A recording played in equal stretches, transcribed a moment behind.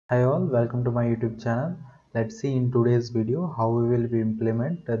Hi all, welcome to my YouTube channel. Let's see in today's video how we will be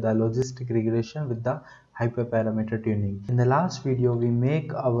implement the logistic regression with the hyperparameter tuning. In the last video, we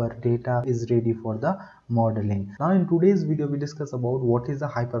make our data is ready for the modeling. Now in today's video, we discuss about what is the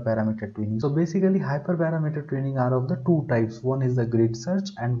hyperparameter tuning. So basically hyperparameter tuning are of the two types. One is the grid search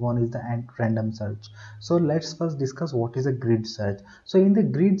and one is the random search. So let's first discuss what is a grid search. So in the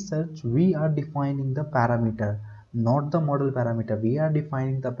grid search, we are defining the parameter, not the model parameter. We are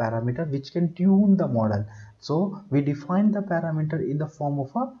defining the parameter which can tune the model. So we define the parameter in the form of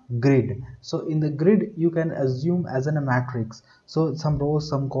a grid. So in the grid you can assume as in a matrix. So some rows,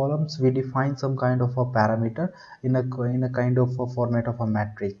 some columns, we define some kind of a parameter in a kind of a format of a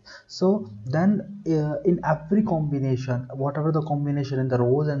matrix. So then in every combination, whatever the combination in the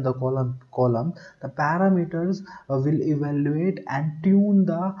rows and the column, the parameters will evaluate and tune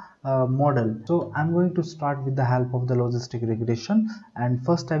the model. So I'm going to start with the help of the logistic regression, and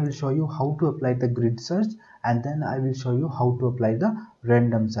first I will show you how to apply the grid search, and then I will show you how to apply the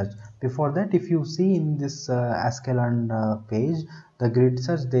random search. Before that, if you see in this sklearn page, the grid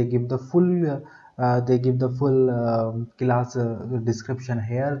search, they give the full class description.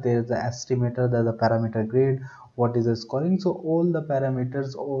 Here there is the estimator, there is the parameter grid, what is the scoring. So all the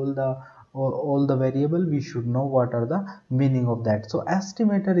parameters, all the variable, we should know what are the meaning of that. So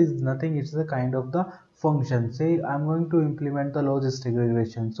estimator is nothing, it's a kind of the function. Say I'm going to implement the logistic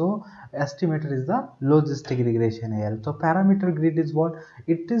regression, so estimator is the logistic regression here. So parameter grid is what?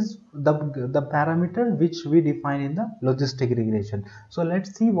 It is the parameter which we define in the logistic regression. So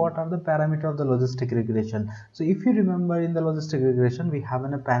let's see what are the parameter of the logistic regression. So if you remember, in the logistic regression we have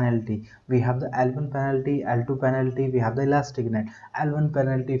a penalty. We have the L1 penalty, L2 penalty, we have the elastic net. L1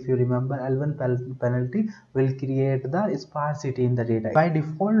 penalty, if you remember, L1 penalty will create the sparsity in the data. By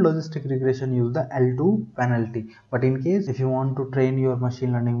default, logistic regression use the L2 penalty, but in case if you want to train your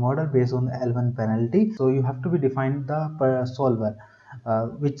machine learning model based on the L1 penalty, so you have to be defined the solver,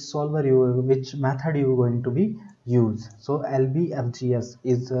 which method you are going to be use. So LBFGS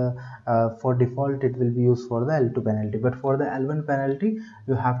is for default, it will be used for the L2 penalty, but for the L1 penalty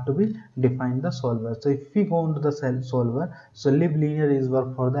you have to be define the solver. So if we go into the solver, so liblinear is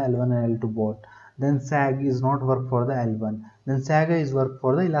work for the L1 and L2 both, then sag is not work for the L1, then saga is work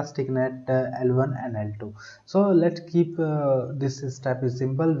for the elastic net L1 and L2. So let's keep this step is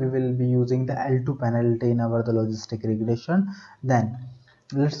simple. We will be using the L2 penalty in our the logistic regression. Then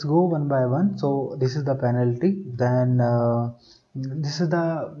let's go one by one. So this is the penalty, then this is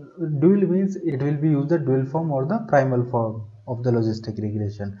the dual, means it will be used the dual form or the primal form of the logistic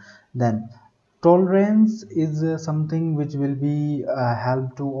regression. Then tolerance is something which will be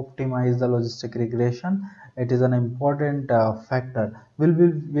help to optimize the logistic regression. It is an important factor. We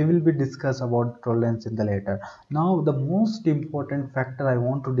will be discuss about tolerance in the later. Now the most important factor I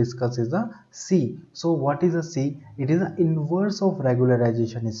want to discuss is the C. So what is a C? It is the inverse of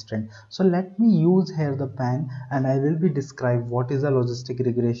regularization strength. So let me use here the pen, and I will be describe what is a logistic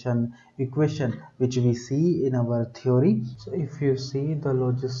regression equation which we see in our theory. So if you see the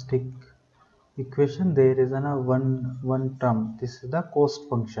logistic equation, there is one term. This is the cost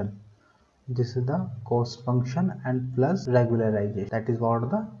function. This is the cost function and plus regularization. That is what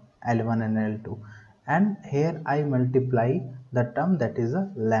the L1 and L2. And here I multiply the term, that is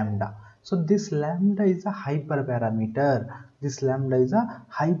a lambda. So this lambda is a hyperparameter. This lambda is a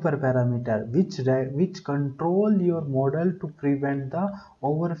hyperparameter which control your model to prevent the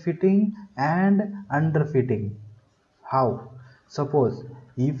overfitting and underfitting. How? Suppose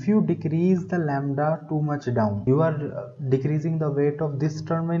if you decrease the lambda too much down, you are decreasing the weight of this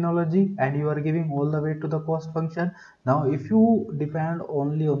terminology and you are giving all the weight to the cost function. Now if you depend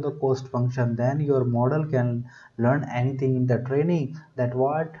only on the cost function, then your model can learn anything in the training that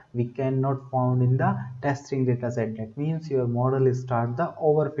what we cannot found in the testing data set. That means your model is start the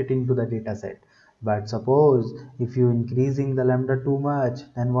overfitting to the data set. But suppose if you increasing the lambda too much,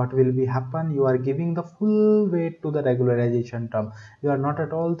 then what will be happen? You are giving the full weight to the regularization term. You are not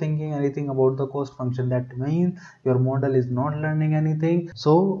at all thinking anything about the cost function. That means your model is not learning anything.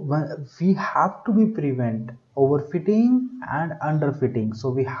 So we have to be prevent overfitting and underfitting.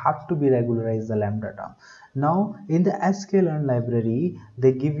 So we have to be regularize the lambda term. Now in the sklearn library,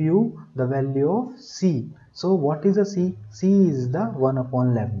 they give you the value of C. So what is a C? C is the 1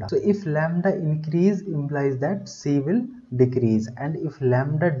 upon lambda. So if lambda increase implies that C will decrease, and if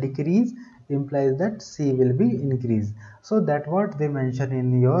lambda decrease implies that C will be increased. So that what they mention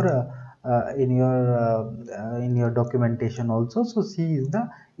in your in your documentation also. So C is the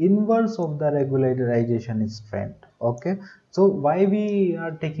inverse of the regularization strength. Okay, so why we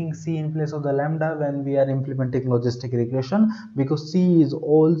are taking C in place of the lambda when we are implementing logistic regression? Because C is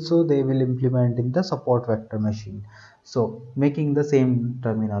also they will implement in the support vector machine. So making the same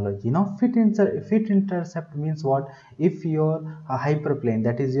terminology. Now fit intercept means what? If your hyperplane,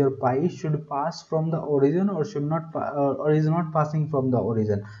 that is your pi, should pass from the origin or should not or is not passing from the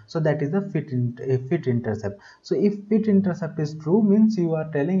origin, so that is the fit intercept. So if fit intercept is true, means you are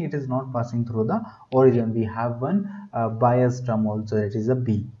telling it is not passing through the origin. We have one bias term also, that is a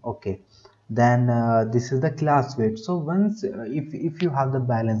B. Okay, then this is the class weight. So once if you have the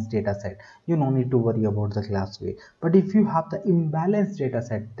balanced data set, you no need to worry about the class weight. But if you have the imbalanced data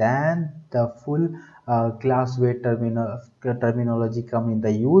set, then the full class weight terminology come in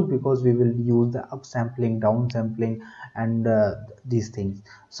the use, because we will use the upsampling, downsampling, and these things.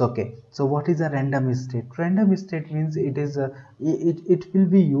 So okay, so what is a random state? Random state means it is it will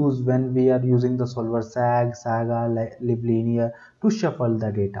be used when we are using the solver sag, saga, liblinear to shuffle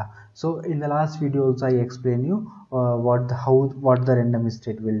the data. So in the last video also I explained you what the random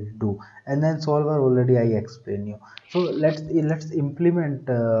state will do, and then solver already I explained you. So let's implement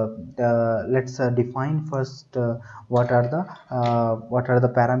let's define first what are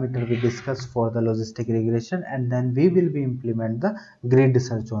the parameter we discussed for the logistic regression, and then we will be implement the grid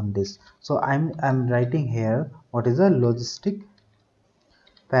search on this. So I'm writing here what is a logistic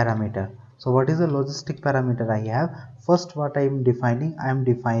parameter. So what is the logistic parameter I have? First, what I am defining, I am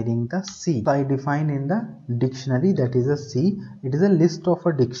defining the C. So I define in the dictionary, that is a C. It is a list of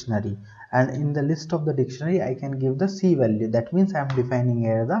a dictionary, and in the list of the dictionary I can give the C value. That means I am defining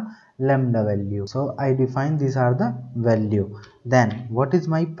here the lambda value. So I define these are the value. Then what is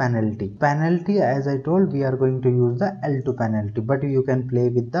my penalty? Penalty, as I told, we are going to use the L2 penalty, but you can play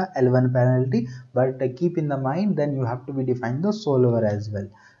with the L1 penalty, but keep in the mind then you have to be define the solver as well.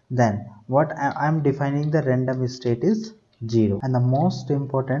 Then what I am defining the random state is 0, and the most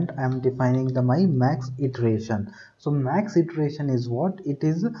important, I am defining the my max iteration. So max iteration is what? It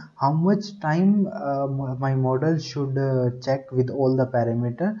is how much time my model should check with all the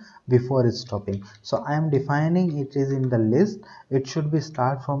parameter before stopping. So I am defining it is in the list. It should be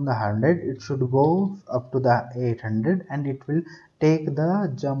start from the 100, it should go up to the 800, and it will take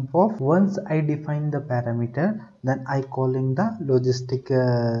the jump of, once I define the parameter, then I calling the logistic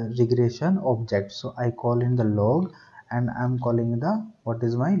regression object. So I call in the log, and I'm calling the what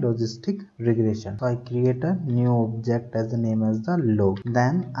is my logistic regression. So I create a new object as the name as the log.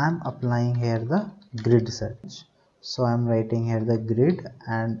 Then I'm applying here the grid search. So I'm writing here the grid,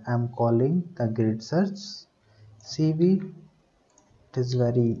 and I'm calling the grid search CV. It is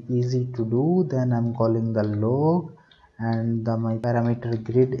very easy to do. Then I'm calling the log, and my parameter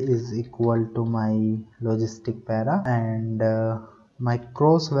grid is equal to my logistic para, and my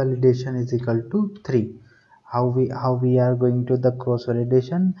cross validation is equal to 3. How we are going to the cross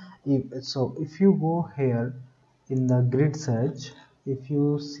validation? If you go here in the grid search, if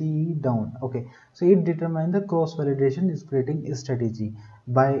you see down, okay, so it determines the cross validation splitting strategy.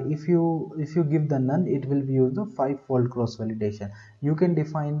 By if you give the none, it will be use the 5-fold cross validation. You can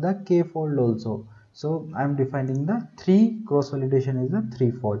define the k-fold also. So I'm defining the 3 cross validation is the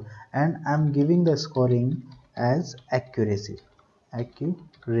 3-fold, and I'm giving the scoring as accuracy.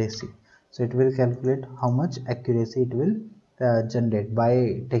 So it will calculate how much accuracy it will generate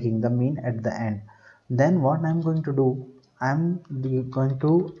by taking the mean at the end. Then what I'm going to do, I'm going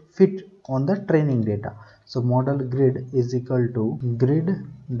to fit on the training data. So model grid is equal to grid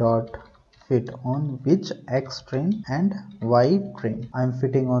dot fit on which x train and y train. I'm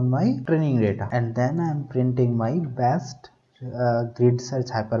fitting on my training data, and then I'm printing my best grid search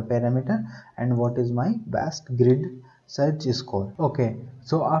hyperparameter and what is my best grid search score. Okay,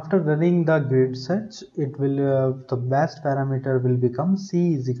 so after running the grid search, it will the best parameter will become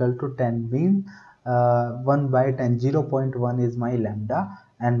C is equal to 10, mean 1 by 10, 0.1 is my lambda,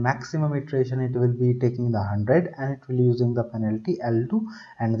 and maximum iteration it will be taking the 100, and it will using the penalty L2,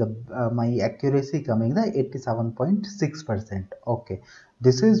 and the my accuracy coming the 87.6%. okay,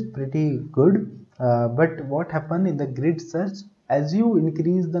 this is pretty good. But what happened in the grid search, as you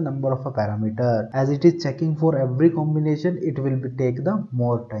increase the number of a parameter, as it is checking for every combination, it will be take the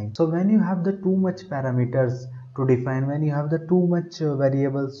more time. So when you have the too much parameters to define, when you have the too much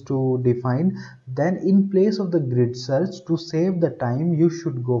variables to define, then in place of the grid search, to save the time, you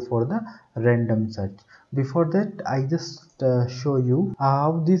should go for the random search. Before that, I just show you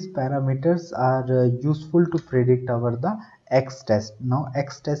how these parameters are useful to predict our the x test. Now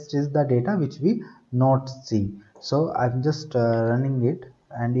x test is the data which we not see. So I'm just running it,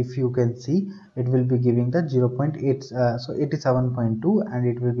 and if you can see, it will be giving the 0.8, so 87.2, and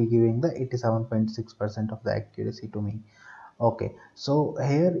it will be giving the 87.6% of the accuracy to me. Okay, so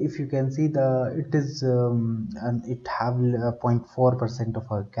here if you can see, the it is and it have 0.4%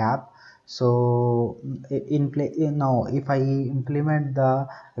 of a gap. So in play now, if I implement the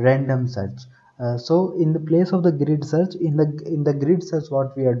random search, so in the place of the grid search, in the grid search,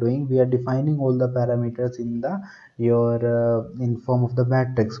 what we are doing, we are defining all the parameters in the your in form of the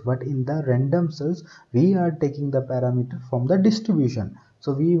matrix, but in the random search we are taking the parameter from the distribution.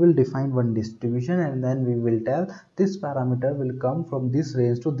 So we will define one distribution, and then we will tell this parameter will come from this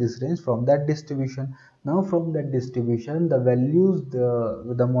range to this range from that distribution. Now from that distribution, the values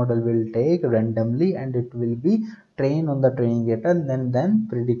the model will take randomly, and it will be trained on the training data, and then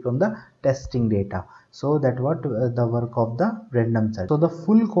predict on the testing data. So that what the work of the random search. So the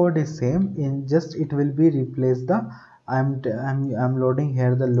full code is same, in just it will be replace the I'm loading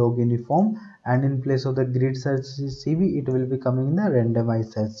here the log uniform, and in place of the grid search CV, it will be coming in the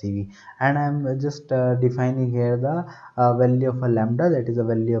randomized search CV, and I'm just defining here the value of a lambda, that is a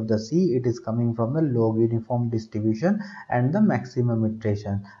value of the C. It is coming from the log uniform distribution, and the maximum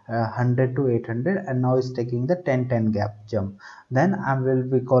iteration 100 to 800, and now it's taking the 10-10 gap jump. Then I will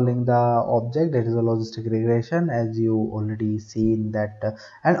be calling the object, that is a logistic regression, as you already seen that,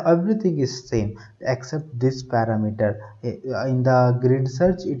 and everything is same except this parameter. In the grid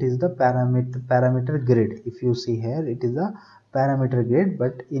search, it is the parameter grid. If you see here, it is a parameter grid,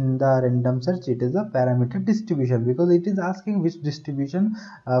 but in the random search it is a parameter distribution, because it is asking which distribution,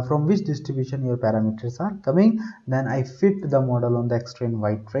 from which distribution your parameters are coming. Then I fit the model on the X-train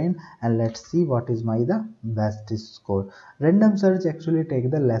Y-train, and let's see what is my the best score. Random search actually take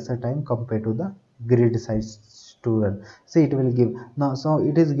the lesser time compared to the grid search to run. See, it will give now, so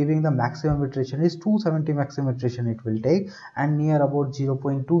it is giving the maximum iteration is 270 maximum iteration it will take, and near about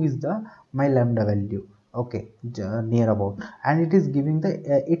 0.2 is the my lambda value. Okay, near about, and it is giving the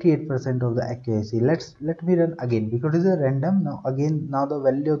 88% of the accuracy. Let me run again, because it is a random. Now again, now the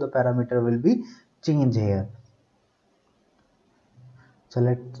value of the parameter will be changed here. So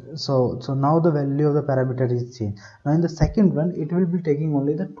now the value of the parameter is changed. Now in the second one, it will be taking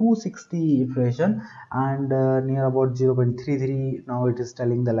only the 260 iteration, and near about 0.33. Now it is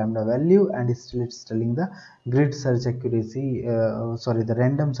telling the lambda value, and it's telling the grid search accuracy, sorry, the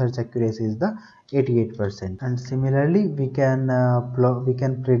random search accuracy is the 88%. And similarly, we can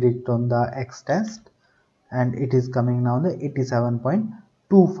predict on the X test, and it is coming now the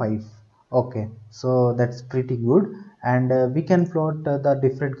 87.25. Okay, so that's pretty good. And we can plot the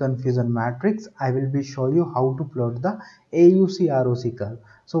different confusion matrix. I will be show you how to plot the AUC ROC curve.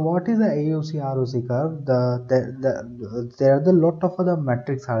 So what is the AUC ROC curve? There are the lot of other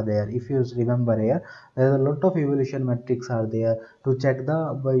metrics are there. If you remember here, there is a lot of evolution metrics are there to check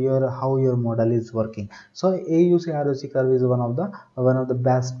the how your model is working. So AUC ROC curve is one of the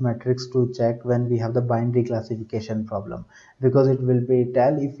best metrics to check when we have the binary classification problem, because it will be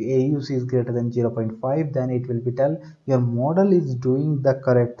tell if AUC is greater than 0.5, then it will be tell your model is doing the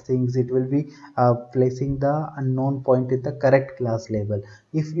correct things. It will be placing the unknown point in the correct class label.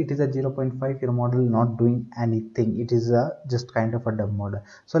 If it is a 0.5, your model not doing anything, it is just kind of a dumb model.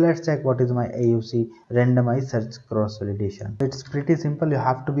 So let's check what is my AUC randomized search cross validation. It's pretty simple. You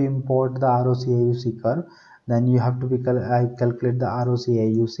have to be import the ROC AUC curve, then you have to be I calculate the ROC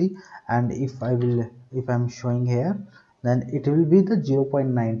AUC, and if I'm showing here, then it will be the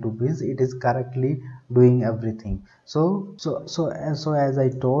 0.92, because it is correctly doing everything. So as I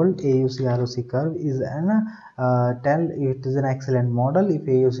told, AUC ROC curve is an tell it is an excellent model if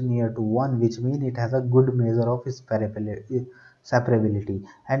AUC near to 1, which means it has a good measure of separability,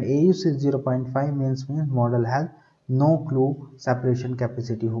 and AUC 0.5 means model has no clue separation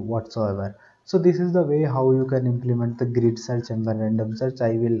capacity whatsoever. So this is the way how you can implement the grid search and the random search.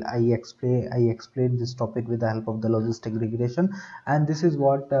 I explain this topic with the help of the logistic regression, and this is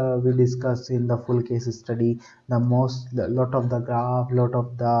what we discuss in the full case study. Lot of the graph, lot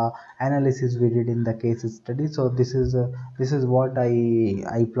of the analysis we did in the case study. So this is what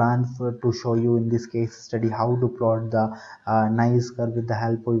I plan to show you in this case study, how to plot the nice curve with the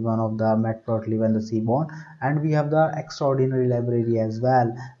help of one of the matplotlib and the seaborn. And we have the extraordinary library as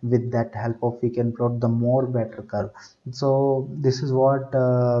well. With that help of we can plot the more better curve. So this is what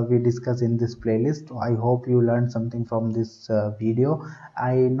we discuss in this playlist. I hope you learned something from this video.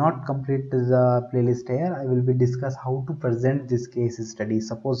 I not complete the playlist here. I will be discuss how to present this case study.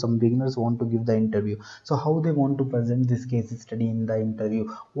 Suppose some beginners want to give the interview, so how they want to present this case study in the interview,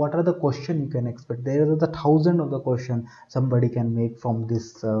 what are the question you can expect. There are the thousand of the question somebody can make from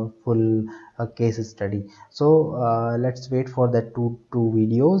this full case study. So let's wait for that two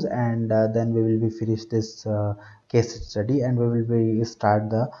videos, and then we will be finish this case study, and we will be start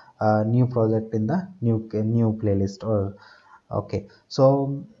the new project in the new playlist. Or okay,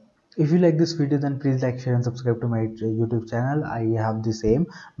 so if you like this video, then please like, share and subscribe to my YouTube channel. I have the same,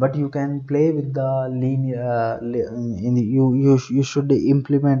 but you can play with the linear you should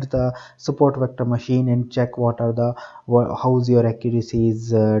implement the support vector machine and check what are the how's your accuracy is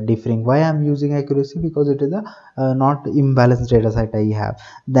differing. Why I'm using accuracy? Because it is a not imbalanced data set I have.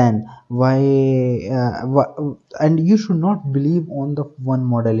 Then why and you should not believe on the one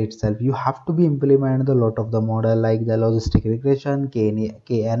model itself. You have to be implement the lot of the model, like the logistic regression,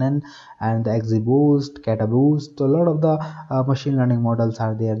 KNN, and the XGBoost, CataBoost. A lot of the machine learning models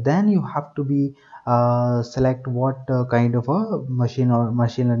are there. Then you have to be select what kind of a machine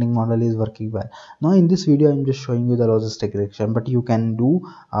learning model is working well. Now in this video I'm just showing you the logistic regression, but you can do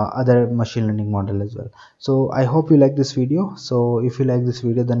other machine learning model as well. So I hope you like this video. So if you like this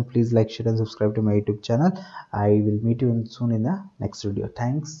video, then please like, share and subscribe to my YouTube channel. I will meet you soon in the next video.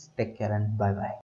 Thanks, take care, and bye bye.